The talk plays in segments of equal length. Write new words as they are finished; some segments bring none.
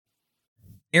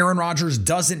Aaron Rodgers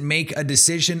doesn't make a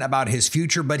decision about his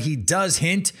future, but he does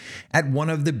hint at one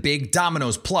of the big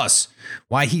dominoes, plus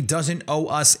why he doesn't owe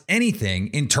us anything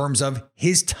in terms of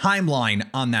his timeline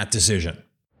on that decision.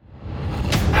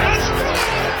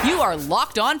 You are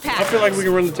Locked On Packers. I feel like we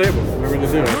can run the table. We're going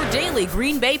to do it. Your daily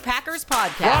Green Bay Packers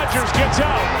podcast. Rodgers gets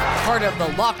out. Part of the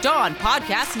Locked On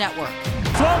Podcast Network.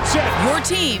 Floats it. Your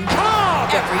team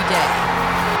every day.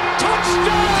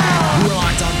 Touchdown. You are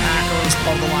Locked On Packers,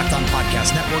 part of the Locked On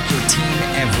Podcast Network, your team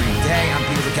every day. I'm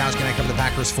Peter Bukowski, and I cover the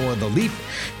Packers for The Leap,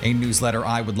 a newsletter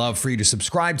I would love for you to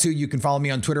subscribe to. You can follow me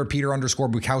on Twitter,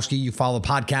 Peter_Bukowski. You follow the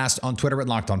podcast on Twitter at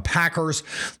Locked On Packers.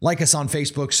 Like us on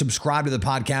Facebook, subscribe to the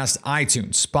podcast,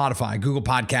 iTunes, Spotify, Google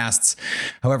Podcasts.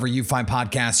 However you find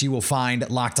podcasts, you will find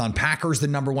Locked On Packers, the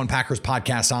number one Packers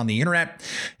podcast on the internet,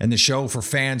 and the show for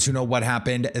fans who know what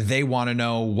happened. They want to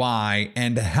know why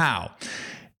and how.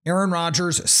 Aaron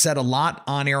Rodgers said a lot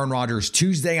on Aaron Rodgers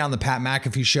Tuesday on the Pat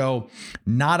McAfee show.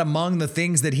 Not among the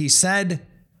things that he said,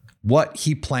 what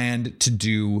he planned to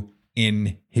do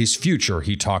in his future.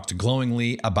 He talked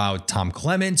glowingly about Tom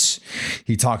Clements.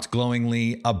 He talked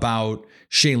glowingly about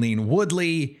Shailene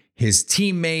Woodley, his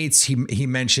teammates. He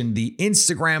mentioned the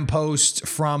Instagram post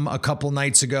from a couple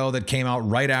nights ago that came out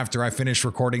right after I finished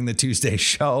recording the Tuesday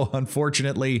show,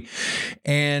 unfortunately.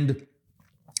 And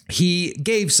he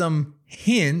gave some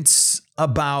hints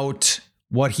about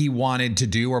what he wanted to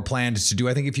do or planned to do.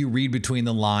 I think if you read between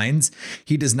the lines,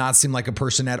 he does not seem like a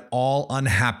person at all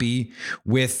unhappy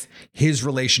with his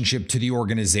relationship to the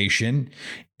organization.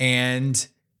 And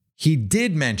he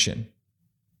did mention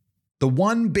the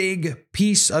one big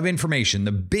piece of information,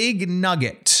 the big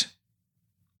nugget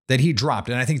that he dropped.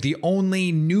 And I think the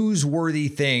only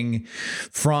newsworthy thing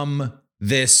from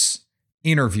this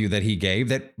interview that he gave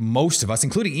that most of us,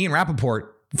 including Ian Rappaport,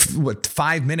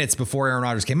 5 minutes before Aaron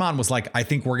Rodgers came on, was like, I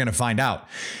think we're going to find out.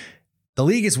 The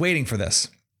league is waiting for this.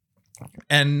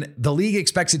 And the league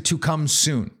expects it to come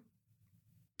soon.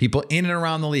 People in and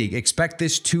around the league expect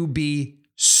this to be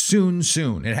soon.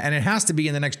 And it has to be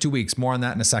in the next 2 weeks. More on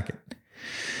that in a second.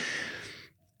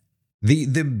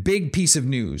 The big piece of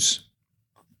news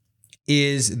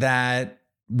is that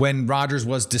when Rodgers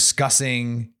was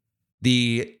discussing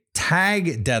the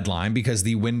tag deadline, because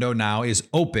the window now is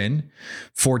open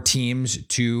for teams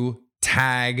to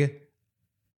tag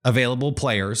available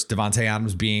players, Davante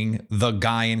Adams being the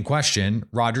guy in question,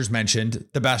 Rodgers mentioned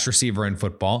the best receiver in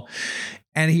football.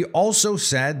 And he also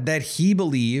said that he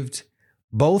believed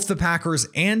both the Packers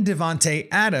and Davante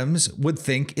Adams would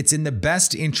think it's in the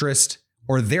best interest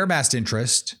or their best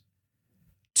interest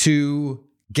to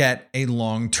get a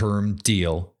long-term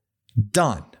deal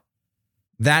done.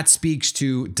 That speaks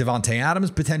to Davante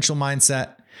Adams' potential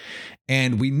mindset,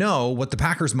 and we know what the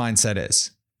Packers' mindset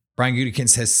is. Brian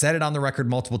Gutekunst has said it on the record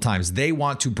multiple times. They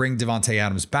want to bring Davante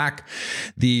Adams back.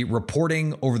 The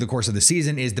reporting over the course of the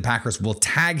season is the Packers will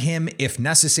tag him if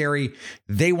necessary.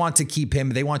 They want to keep him.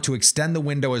 They want to extend the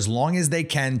window as long as they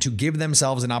can to give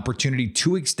themselves an opportunity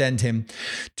to extend him,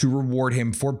 to reward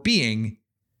him for being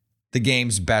the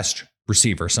game's best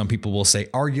receiver. Some people will say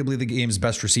arguably the game's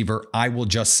best receiver. I will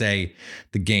just say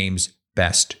the game's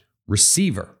best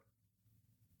receiver.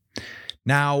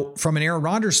 Now, from an Aaron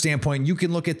Rodgers standpoint, you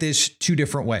can look at this two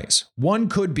different ways. One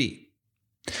could be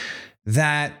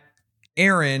that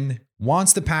Aaron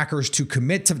wants the Packers to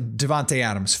commit to Davante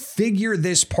Adams, figure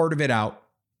this part of it out,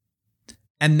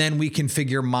 and then we can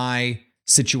figure my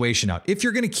situation out. If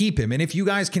you're going to keep him, and if you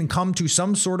guys can come to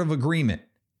some sort of agreement,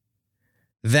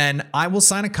 then I will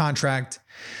sign a contract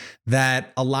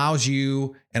that allows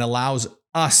you and allows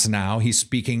us now, he's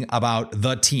speaking about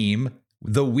the team,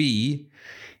 the we,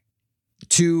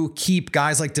 to keep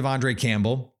guys like Devondre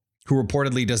Campbell, who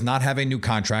reportedly does not have a new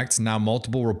contract. Now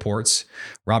multiple reports,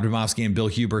 Rob Demovsky and Bill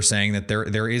Huber saying that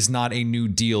there is not a new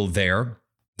deal there,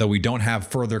 though we don't have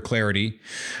further clarity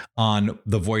on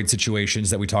the void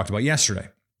situations that we talked about yesterday.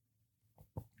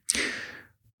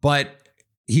 But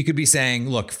he could be saying,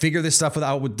 look, figure this stuff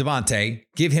out with Davante,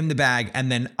 give him the bag, and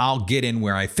then I'll get in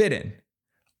where I fit in.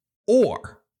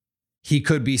 Or he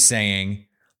could be saying,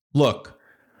 look,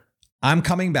 I'm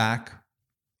coming back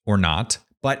or not,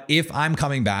 but if I'm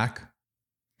coming back,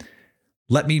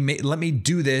 let me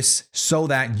do this so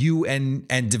that you and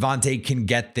Davante can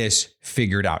get this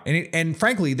figured out. And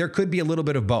frankly, there could be a little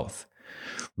bit of both.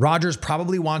 Rodgers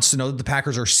probably wants to know that the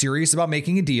Packers are serious about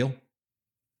making a deal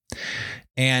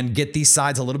and get these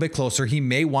sides a little bit closer. He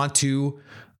may want to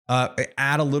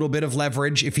add a little bit of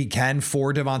leverage if he can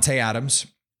for Davante Adams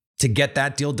to get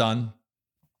that deal done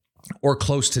or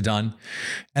close to done.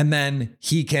 And then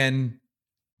he can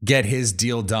get his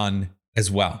deal done as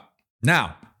well.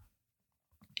 Now,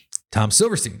 Tom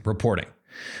Silverstein reporting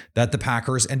that the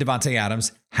Packers and Davante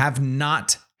Adams have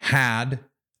not had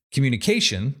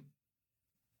communication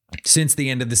since the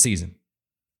end of the season.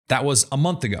 That was a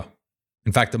month ago.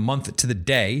 In fact, a month to the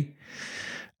day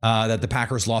that the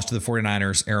Packers lost to the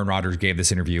 49ers, Aaron Rodgers gave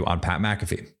this interview on Pat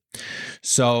McAfee.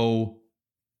 So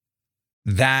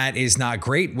that is not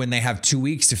great when they have 2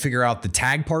 weeks to figure out the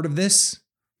tag part of this.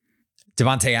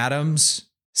 Davante Adams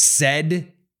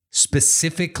said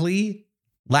specifically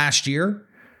last year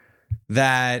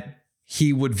that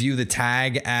he would view the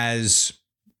tag as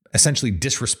essentially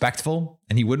disrespectful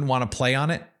and he wouldn't want to play on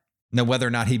it. Now, whether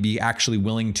or not he'd be actually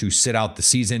willing to sit out the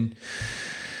season,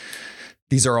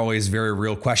 these are always very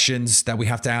real questions that we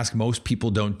have to ask. Most people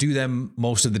don't do them.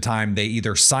 Most of the time, they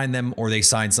either sign them or they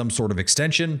sign some sort of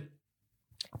extension.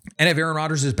 And if Aaron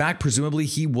Rodgers is back, presumably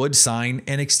he would sign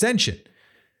an extension.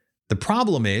 The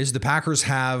problem is the Packers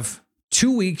have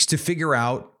 2 weeks to figure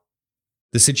out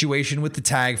the situation with the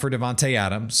tag for Davante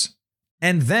Adams,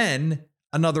 and then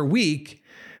another week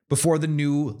before the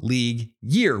new league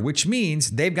year, which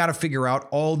means they've got to figure out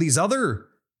all these other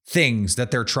things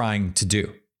that they're trying to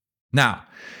do. Now,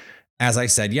 as I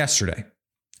said yesterday,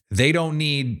 they don't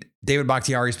need David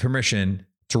Bakhtiari's permission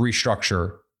to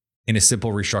restructure in a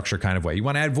simple restructure kind of way. You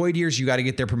want to add void years, you got to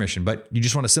get their permission, but you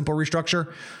just want a simple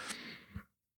restructure,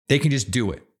 they can just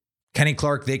do it. Kenny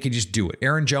Clark, they can just do it.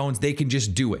 Aaron Jones, they can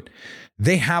just do it.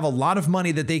 They have a lot of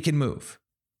money that they can move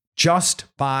just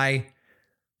by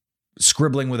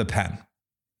scribbling with a pen,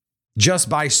 just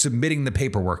by submitting the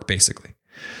paperwork, basically.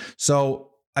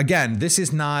 So again, this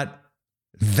is not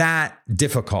that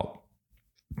difficult.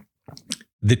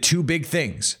 The two big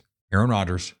things, Aaron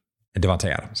Rodgers and Davante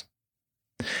Adams.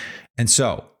 And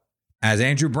so, as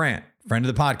Andrew Brandt, friend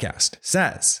of the podcast,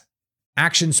 says,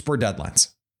 actions spur deadlines.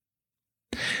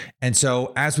 And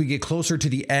so as we get closer to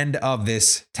the end of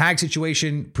this tag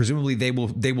situation, presumably they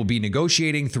will be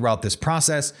negotiating throughout this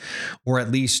process, or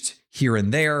at least here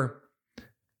and there.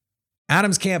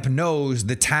 Adams camp knows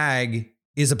the tag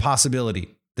is a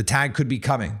possibility. The tag could be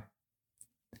coming.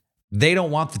 They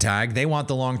don't want the tag. They want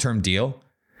the long-term deal.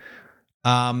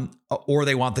 Or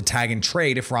they want the tag and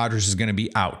trade if Rodgers is going to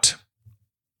be out.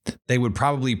 They would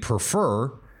probably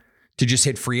prefer to just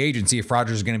hit free agency. If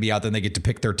Rodgers is going to be out, then they get to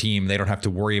pick their team. They don't have to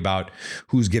worry about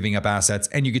who's giving up assets.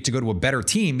 And you get to go to a better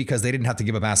team because they didn't have to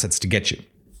give up assets to get you.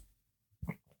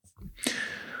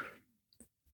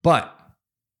 But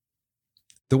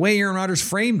the way Aaron Rodgers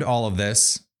framed all of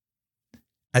this,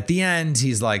 at the end,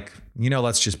 he's like,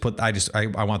 let's just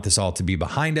I want this all to be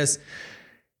behind us.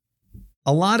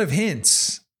 A lot of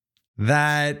hints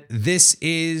that this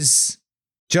is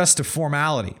just a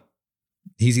formality.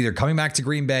 He's either coming back to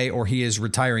Green Bay or he is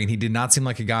retiring. He did not seem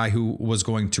like a guy who was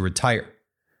going to retire.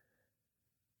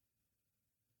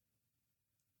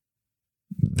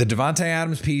 The Davante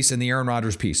Adams piece and the Aaron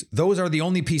Rodgers piece, those are the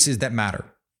only pieces that matter.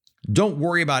 Don't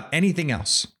worry about anything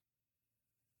else.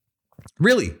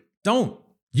 Really, don't.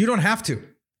 You don't have to,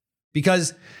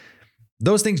 because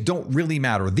those things don't really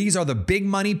matter. These are the big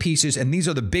money pieces and these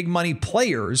are the big money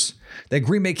players that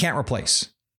Green Bay can't replace.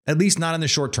 At least not in the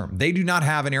short term. They do not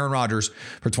have an Aaron Rodgers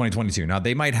for 2022. Now,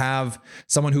 they might have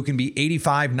someone who can be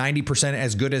 85, 90%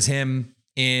 as good as him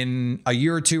in a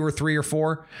year or two or three or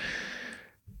four.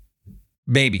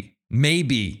 Maybe.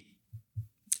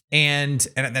 And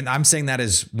I'm saying that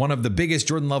as one of the biggest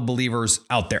Jordan Love believers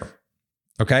out there.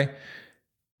 Okay?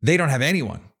 They don't have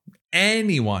anyone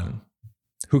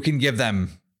who can give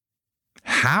them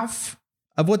half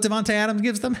of what Davante Adams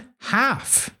gives them.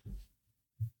 Half.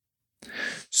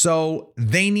 So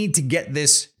they need to get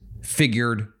this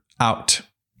figured out,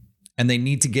 and they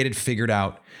need to get it figured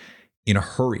out in a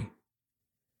hurry,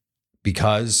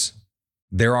 because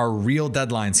there are real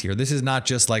deadlines here. This is not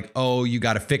just like, oh, you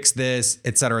got to fix this,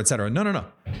 et cetera, et cetera. No.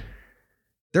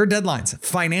 There are deadlines,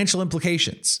 financial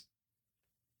implications.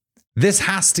 This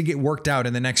has to get worked out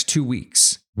in the next 2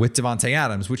 weeks with Davante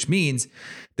Adams, which means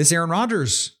this Aaron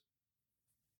Rodgers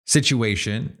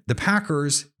situation, the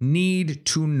Packers need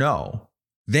to know.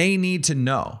 They need to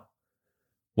know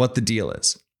what the deal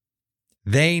is.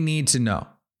 They need to know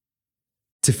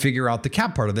to figure out the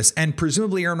cap part of this. And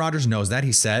presumably Aaron Rodgers knows that.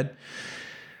 He said,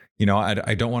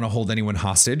 I don't want to hold anyone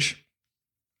hostage.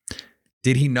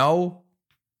 Did he know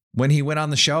when he went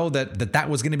on the show that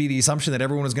was going to be the assumption that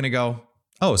everyone was going to go,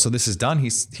 oh, so this is done?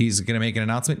 He's going to make an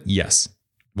announcement? Yes.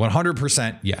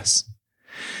 100% yes.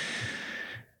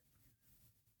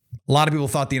 A lot of people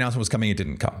thought the announcement was coming. It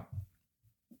didn't come.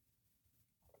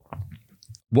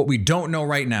 What we don't know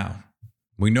right now,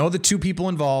 we know the two people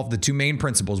involved, the two main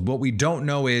principals. What we don't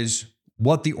know is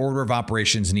what the order of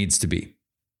operations needs to be.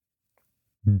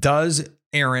 Does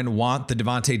Aaron want the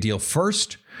Davante deal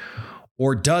first,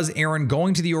 Or does Aaron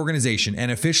going to the organization and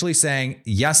officially saying,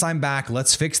 yes, I'm back,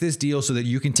 let's fix this deal so that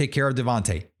you can take care of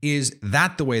Davante? Is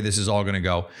that the way this is all going to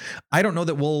go? I don't know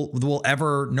that we'll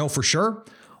ever know for sure.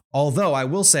 Although I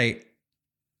will say,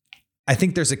 I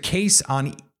think there's a case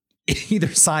on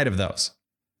either side of those.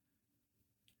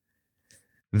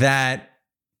 That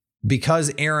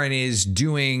because Aaron is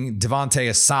doing Davante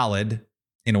a solid,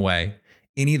 in a way,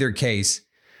 in either case,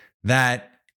 that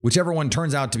whichever one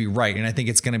turns out to be right, and I think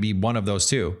it's going to be one of those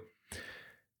two,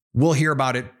 we'll hear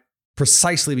about it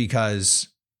precisely because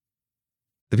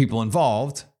the people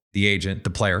involved, the agent, the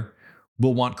player,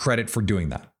 will want credit for doing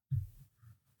that.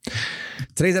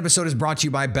 Today's episode is brought to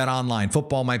you by BetOnline.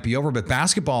 Football might be over, but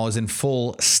basketball is in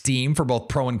full steam for both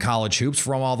pro and college hoops.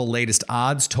 From all the latest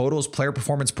odds, totals, player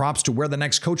performance props to where the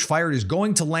next coach fired is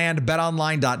going to land,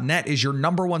 BetOnline.net is your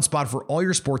number one spot for all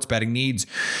your sports betting needs.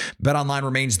 BetOnline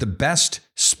remains the best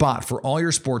spot for all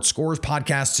your sports scores,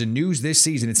 podcasts, and news this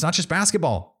season. It's not just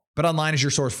basketball. BetOnline is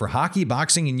your source for hockey,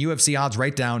 boxing, and UFC odds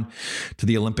right down to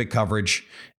the Olympic coverage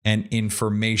and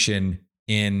information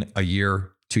in a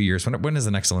year, 2 years. When is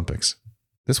the next Olympics?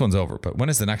 This one's over, but when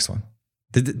is the next one?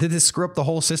 Did this screw up the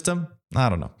whole system? I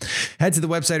don't know. Head to the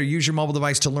website or use your mobile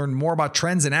device to learn more about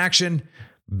trends in action.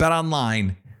 Bet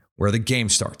online, where the game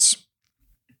starts.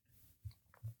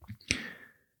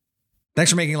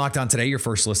 Thanks for making Locked On Today your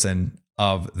first listen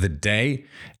of the day.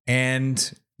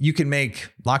 And you can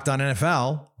make Locked On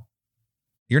NFL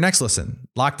your next listen.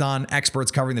 Locked On experts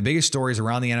covering the biggest stories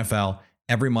around the NFL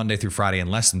every Monday through Friday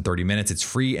in less than 30 minutes. It's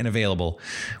free and available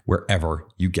wherever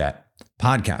you get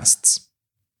podcasts.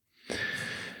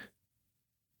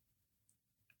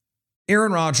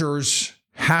 Aaron Rodgers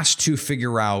has to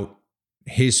figure out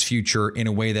his future in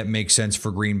a way that makes sense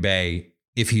for Green Bay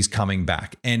if he's coming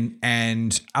back.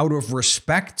 And out of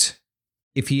respect,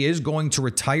 if he is going to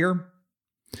retire,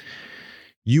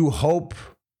 you hope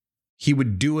he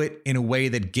would do it in a way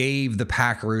that gave the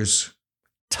Packers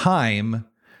time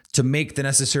to make the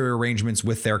necessary arrangements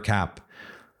with their cap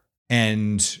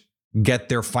and get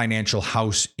their financial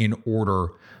house in order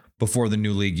before the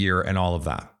new league year and all of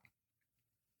that.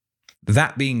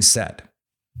 That being said,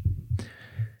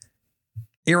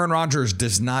 Aaron Rodgers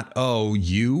does not owe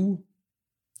you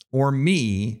or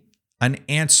me an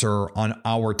answer on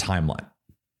our timeline.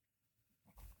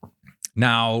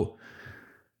 Now,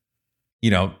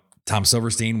 Tom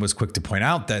Silverstein was quick to point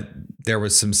out that there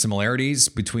was some similarities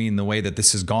between the way that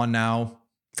this has gone now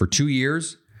for 2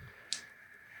 years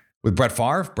with Brett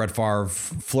Favre. Brett Favre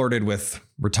flirted with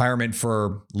retirement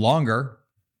for longer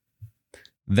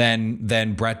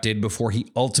than Brett did before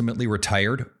he ultimately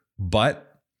retired.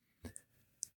 But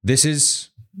this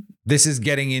is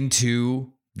getting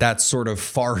into that sort of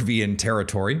Favrean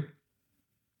territory.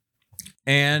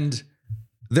 And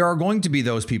there are going to be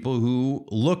those people who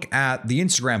look at the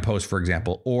Instagram post, for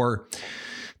example, or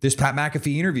this Pat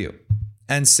McAfee interview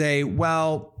and say,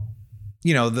 well,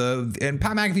 and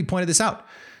Pat McAfee pointed this out.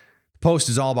 Post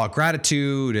is all about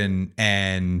gratitude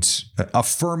and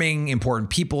affirming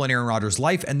important people in Aaron Rodgers'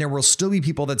 life. And there will still be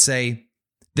people that say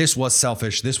this was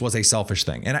selfish. This was a selfish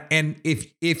thing. And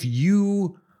if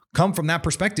you come from that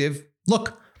perspective,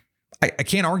 look, I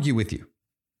can't argue with you.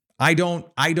 I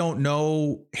don't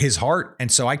know his heart.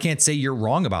 And so I can't say you're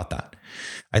wrong about that.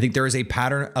 I think there is a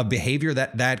pattern of behavior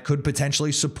that could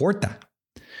potentially support that.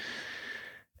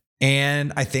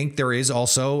 And I think there is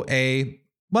also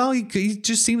he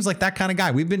just seems like that kind of guy.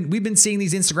 We've been seeing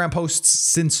these Instagram posts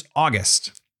since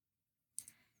August.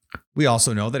 We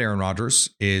also know that Aaron Rodgers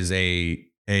is a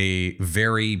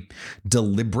very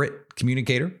deliberate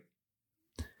communicator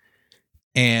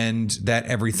and that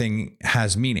everything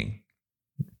has meaning.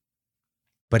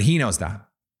 But he knows that.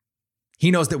 He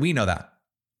knows that we know that.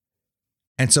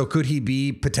 And so could he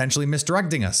be potentially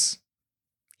misdirecting us?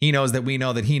 He knows that we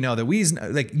know that he know that we,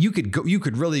 like, you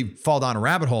could really fall down a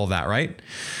rabbit hole of that, right?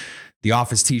 The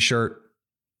Office t-shirt,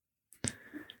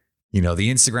 the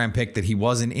Instagram pic that he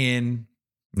wasn't in.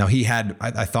 Now he had,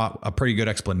 I thought, a pretty good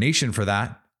explanation for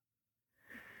that,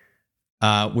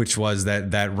 which was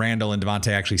that Randall and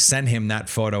Davante actually sent him that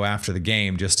photo after the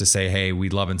game just to say, hey, we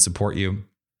love and support you.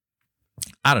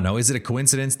 I don't know. Is it a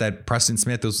coincidence that Preston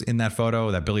Smith was in that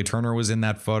photo, that Billy Turner was in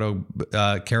that photo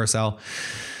carousel?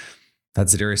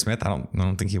 That's Zadarius Smith. I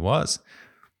don't think he was.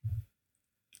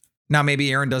 Now, maybe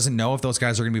Aaron doesn't know if those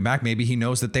guys are going to be back. Maybe he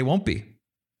knows that they won't be.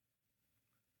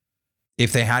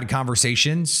 If they had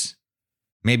conversations,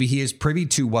 maybe he is privy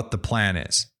to what the plan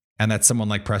is and that someone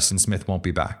like Preston Smith won't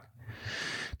be back,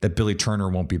 that Billy Turner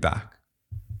won't be back,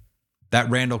 that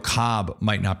Randall Cobb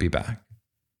might not be back.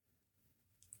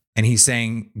 And he's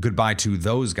saying goodbye to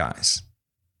those guys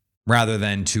rather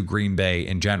than to Green Bay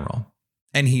in general.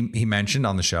 And he mentioned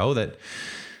on the show that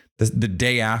the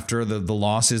day after the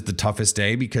loss is the toughest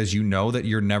day because you know that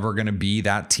you're never going to be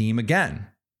that team again.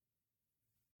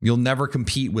 You'll never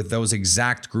compete with those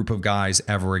exact group of guys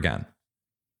ever again.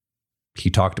 He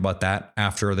talked about that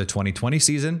after the 2020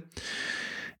 season.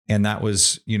 And that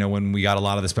was, when we got a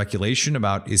lot of the speculation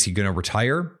about, is he going to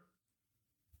retire?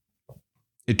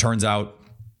 It turns out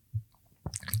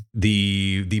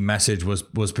the message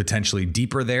was potentially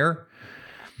deeper there,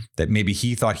 that maybe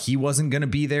he thought he wasn't going to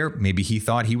be there. Maybe he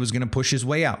thought he was going to push his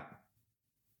way out.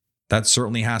 That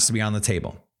certainly has to be on the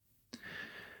table.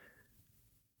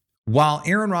 While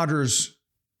Aaron Rodgers,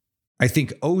 I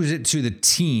think, owes it to the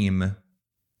team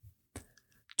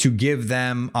to give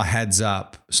them a heads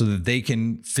up so that they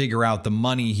can figure out the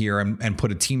money here and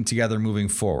put a team together moving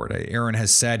forward. Aaron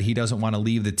has said he doesn't want to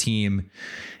leave the team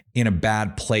in a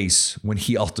bad place when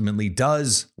he ultimately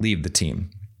does leave the team.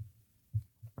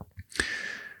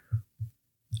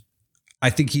 I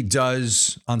think he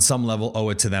does, on some level, owe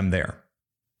it to them there.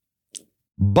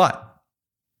 But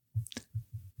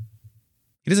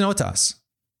he doesn't owe it to us.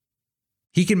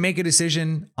 He can make a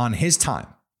decision on his time.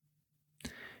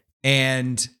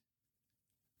 And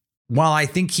while I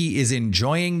think he is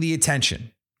enjoying the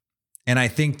attention, and I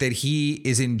think that he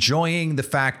is enjoying the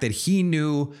fact that he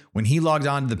knew when he logged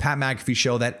on to the Pat McAfee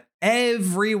show that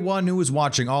everyone who was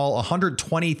watching, all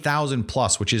 120,000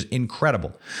 plus, which is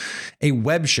incredible, a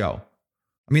web show.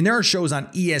 I mean, there are shows on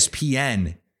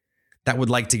ESPN that would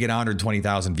like to get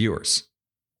 120,000 viewers,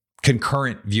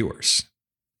 concurrent viewers,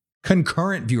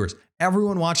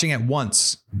 everyone watching at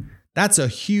once. That's a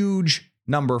huge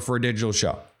number for a digital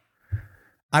show.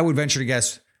 I would venture to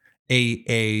guess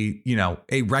a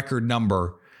record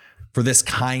number for this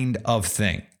kind of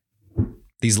thing,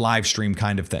 these live stream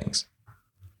kind of things.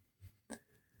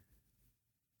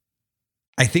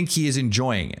 I think he is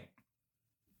enjoying it.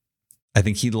 I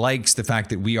think he likes the fact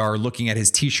that we are looking at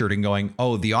his t-shirt and going,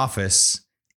 oh, The Office,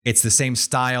 it's the same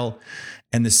style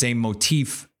and the same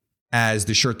motif as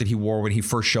the shirt that he wore when he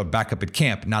first showed back up at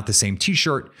camp. Not the same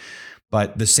t-shirt,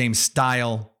 but the same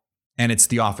style. And it's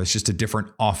The Office, just a different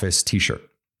Office t-shirt.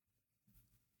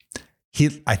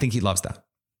 I think he loves that.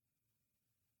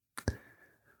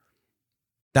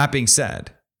 That being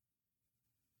said,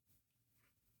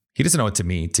 he doesn't owe it to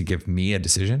me to give me a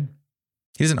decision.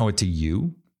 He doesn't owe it to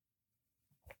you.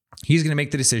 He's going to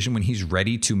make the decision when he's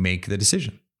ready to make the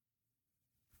decision.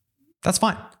 That's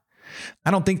fine.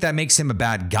 I don't think that makes him a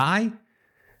bad guy.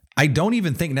 I don't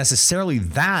even think necessarily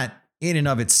that in and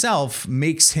of itself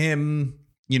makes him,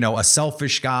 a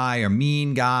selfish guy, a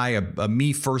mean guy, a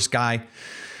me first guy.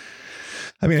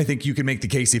 I mean, I think you can make the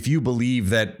case if you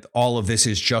believe that all of this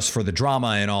is just for the drama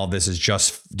and all of this is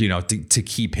just, to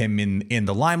keep him in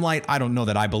the limelight. I don't know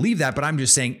that I believe that, but I'm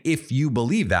just saying if you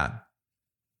believe that,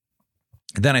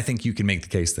 then I think you can make the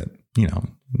case that,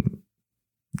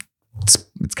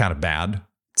 it's kind of bad.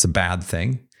 It's a bad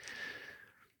thing.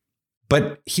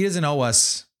 But he doesn't owe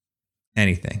us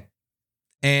anything.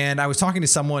 And I was talking to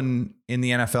someone in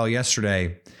the NFL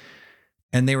yesterday,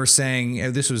 and they were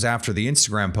saying, this was after the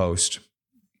Instagram post,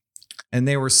 and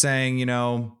they were saying,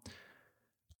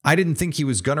 I didn't think he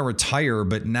was going to retire,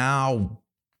 but now,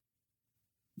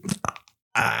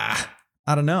 I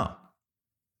don't know.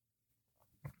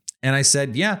 And I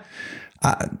said, yeah,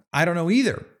 I don't know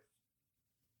either.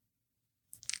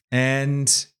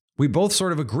 And we both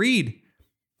sort of agreed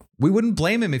we wouldn't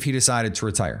blame him if he decided to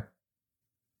retire.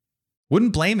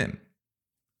 Wouldn't blame him.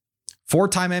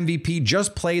 4-time MVP,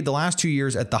 just played the last 2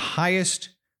 years at the highest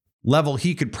level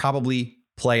he could probably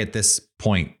play at this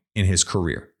point in his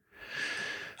career.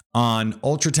 On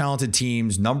ultra talented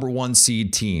teams, number 1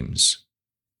 seed teams.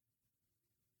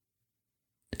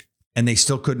 And they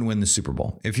still couldn't win the Super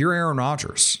Bowl. If you're Aaron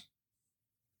Rodgers,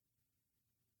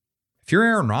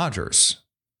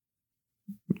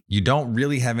 you don't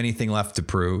really have anything left to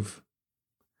prove.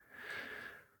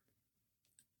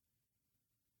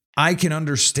 I can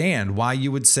understand why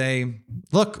you would say,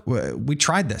 look, we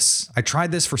tried this. I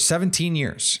tried this for 17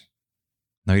 years.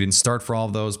 No, you didn't start for all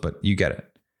of those, but you get it.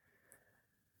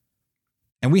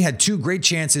 And we had 2 great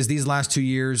chances these last 2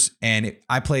 years, and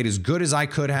I played as good as I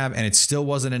could have, and it still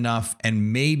wasn't enough.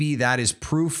 And maybe that is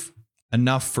proof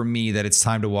enough for me that it's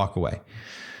time to walk away.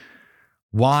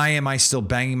 Why am I still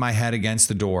banging my head against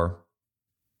the door?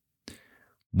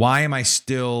 Why am I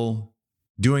still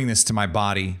doing this to my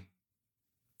body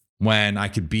when I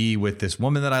could be with this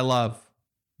woman that I love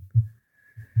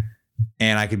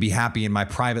and I could be happy in my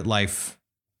private life?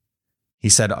 He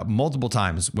said multiple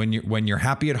times, when you're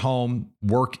happy at home,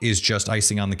 work is just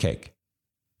icing on the cake.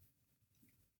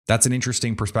 That's an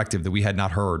interesting perspective that we had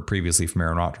not heard previously from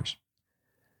Aaron Rodgers.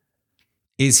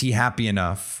 is he happy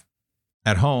enough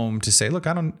at home to say, look,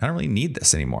 I don't really need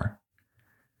this anymore?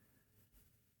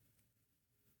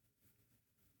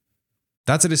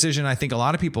 That's a decision I think a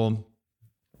lot of people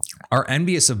are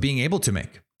envious of being able to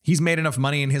make. He's made enough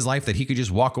money in his life that he could just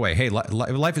walk away. Hey,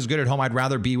 life is good at home. I'd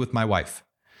rather be with my wife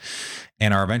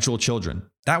and our eventual children.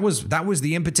 That was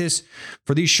the impetus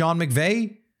for these Sean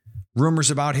McVay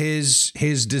rumors about his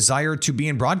desire to be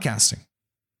in broadcasting.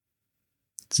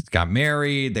 Got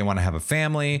married. They want to have a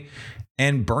family,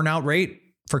 and burnout rate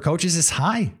for coaches is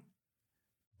high.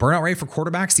 Burnout rate for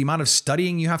quarterbacks, the amount of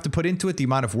studying you have to put into it, the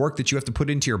amount of work that you have to put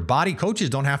into your body. Coaches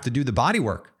don't have to do the body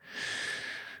work.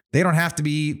 They don't have to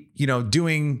be,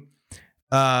 doing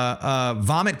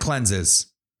vomit cleanses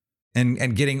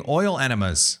and getting oil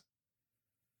enemas.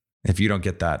 If you don't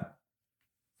get that,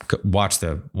 watch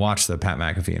the Pat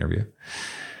McAfee interview.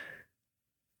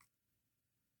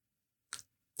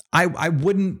 I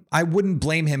wouldn't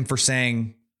blame him for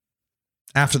saying,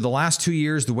 after the last 2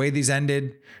 years, the way these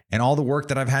ended and all the work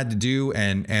that I've had to do,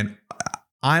 and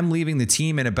I'm leaving the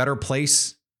team in a better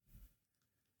place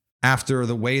after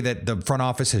the way that the front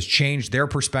office has changed their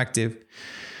perspective.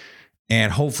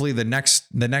 And hopefully the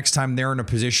next time they're in a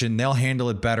position, they'll handle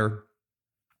it better.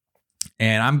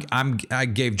 And I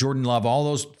gave Jordan Love all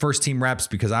those first team reps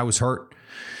because I was hurt.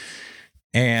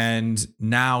 And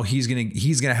now he's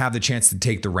gonna have the chance to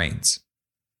take the reins.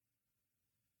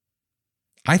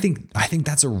 I think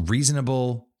that's a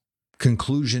reasonable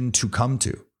conclusion to come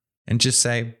to, and just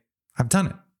say, I've done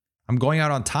it. I'm going out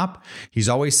on top. He's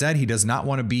always said he does not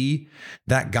want to be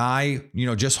that guy,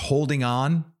 just holding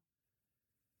on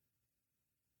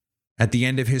at the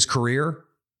end of his career.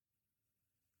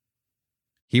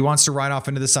 He wants to ride off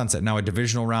into the sunset. Now, a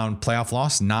divisional round playoff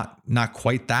loss, not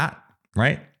quite that,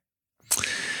 right?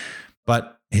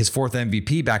 But his fourth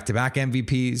MVP, back-to-back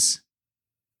MVPs.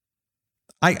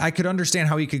 I could understand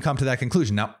how he could come to that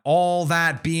conclusion. Now, all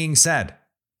that being said,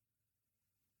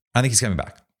 I think he's coming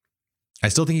back. I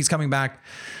still think he's coming back.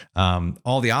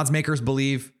 All the odds makers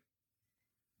believe.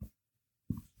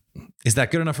 Is that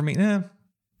good enough for me?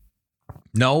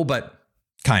 No, but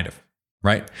kind of,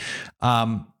 right?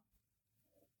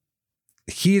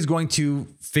 He is going to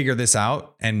figure this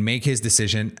out and make his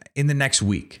decision in the next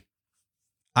week.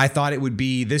 I thought it would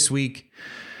be this week.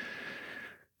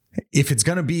 If it's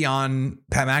going to be on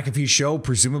Pat McAfee's show,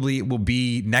 presumably it will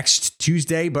be next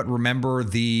Tuesday. But remember,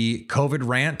 the COVID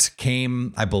rant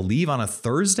came, I believe, on a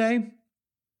Thursday.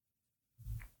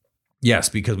 Yes,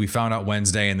 because we found out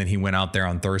Wednesday and then he went out there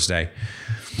on Thursday.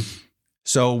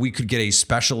 So we could get a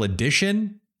special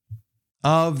edition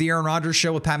of the Aaron Rodgers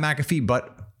show with Pat McAfee.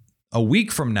 But a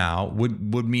week from now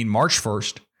would mean March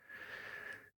 1st.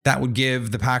 That would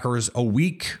give the Packers a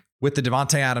week with the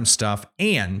Davante Adams stuff.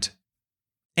 And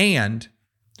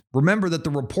remember that the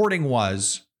reporting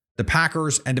was the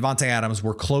Packers and Davante Adams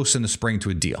were close in the spring to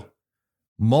a deal.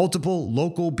 Multiple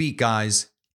local beat guys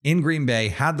in Green Bay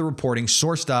had the reporting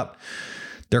sourced up.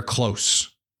 They're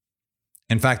close.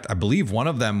 In fact, I believe one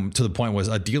of them to the point was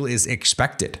a deal is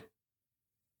expected.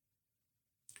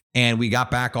 And we got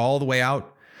back all the way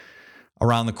out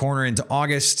around the corner into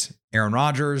August. Aaron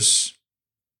Rodgers,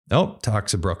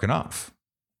 talks have broken off.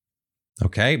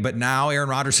 Okay, but now Aaron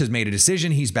Rodgers has made a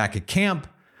decision. He's back at camp.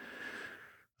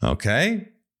 Okay.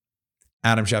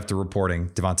 Adam Schefter reporting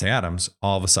Davante Adams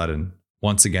all of a sudden,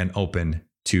 once again, open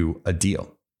to a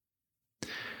deal.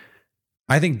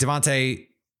 I think Davante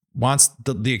wants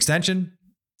the extension.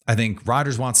 I think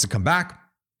Rodgers wants to come back.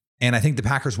 And I think the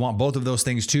Packers want both of those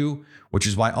things too, which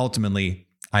is why ultimately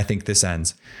I think this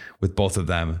ends with both of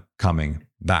them coming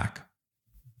back.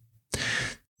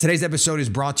 Today's episode is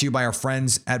brought to you by our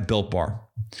friends at Built Bar.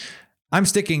 I'm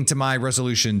sticking to my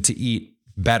resolution to eat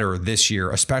better this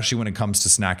year, especially when it comes to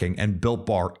snacking, and Built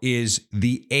Bar is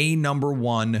the number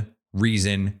one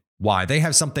reason why. They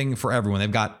have something for everyone.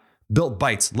 They've got Built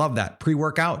Bites. Love that.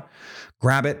 Pre-workout.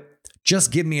 Grab it.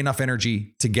 Just give me enough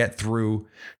energy to get through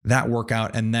that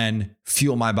workout and then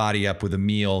fuel my body up with a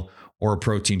meal or a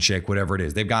protein shake, whatever it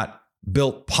is. They've got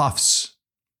Built Puffs.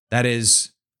 That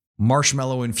is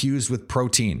marshmallow infused with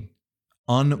protein.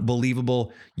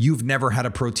 Unbelievable. You've never had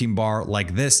a protein bar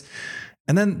like this.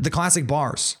 And then the classic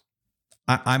bars.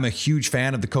 I'm a huge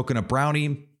fan of the coconut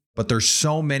brownie, but there's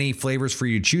so many flavors for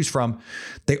you to choose from.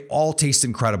 They all taste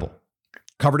incredible.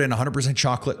 Covered in 100%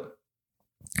 chocolate,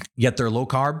 yet they're low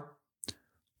carb,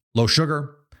 low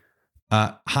sugar,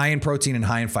 high in protein and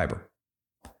high in fiber.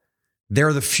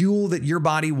 They're the fuel that your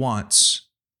body wants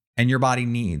and your body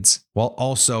needs, while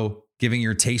also giving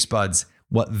your taste buds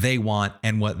what they want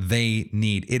and what they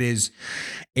need. It is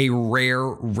a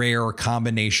rare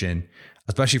combination,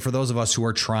 especially for those of us who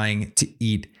are trying to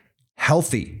eat healthy.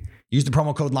 healthy. Use the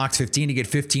promo code LOCKED15 to get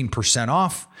 15%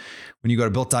 off when you go to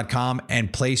built.com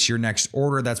and place your next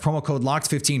order. That's promo code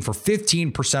LOCKED15 for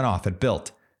 15% off at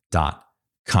built.com.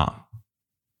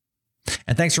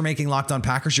 And thanks for making Locked On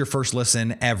Packers your first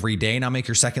listen every day. Now make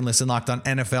your second listen Locked On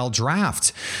NFL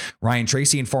Draft. Ryan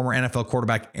Tracy and former NFL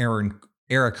quarterback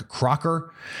Eric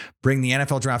Crocker bring the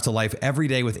NFL Draft to life every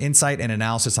day with insight and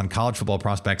analysis on college football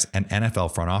prospects and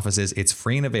NFL front offices. It's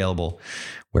free and available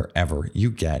wherever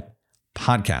you get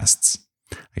podcasts.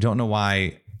 I don't know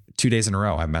why 2 days in a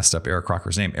row I messed up Eric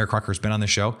Crocker's name. Eric Crocker's been on the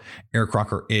show. Eric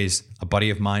Crocker is a buddy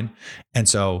of mine. And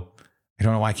so I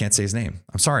don't know why I can't say his name.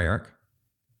 I'm sorry, Eric.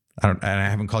 I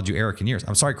haven't called you Eric in years.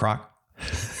 I'm sorry, Croc.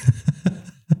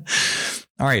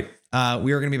 All right.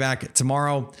 We are going to be back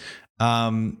tomorrow.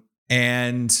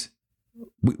 And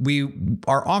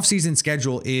our off-season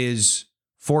schedule is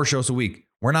 4 shows a week.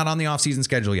 We're not on the off-season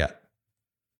schedule yet.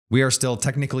 We are still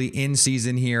technically in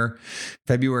season here.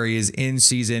 February is in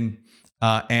season.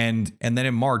 And then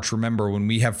in March, remember, when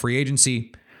we have free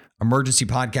agency, emergency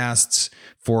podcasts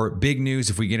for big news.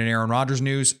 If we get an Aaron Rodgers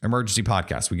news, emergency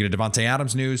podcast. We get a Davante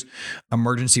Adams news,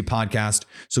 emergency podcast.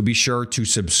 So be sure to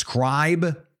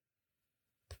subscribe.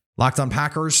 Locked On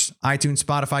Packers, iTunes,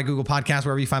 Spotify, Google Podcasts,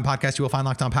 wherever you find podcasts, you will find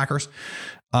Locked On Packers.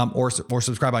 Or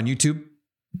subscribe on YouTube. You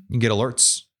can get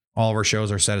alerts. All of our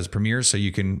shows are set as premieres, so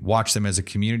you can watch them as a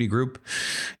community group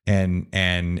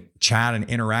and chat and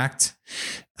interact.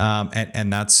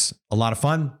 And that's a lot of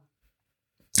fun.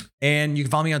 And you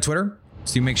can follow me on Twitter,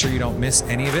 so you make sure you don't miss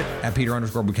any of it at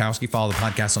Peter_Bukowski. Follow the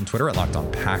podcast on Twitter at Locked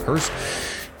On Packers.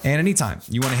 And anytime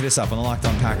you want to hit us up on the Locked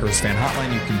On Packers fan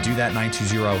hotline, you can do that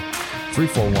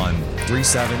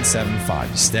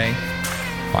 920-341-3775. Stay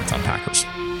Locked On Packers.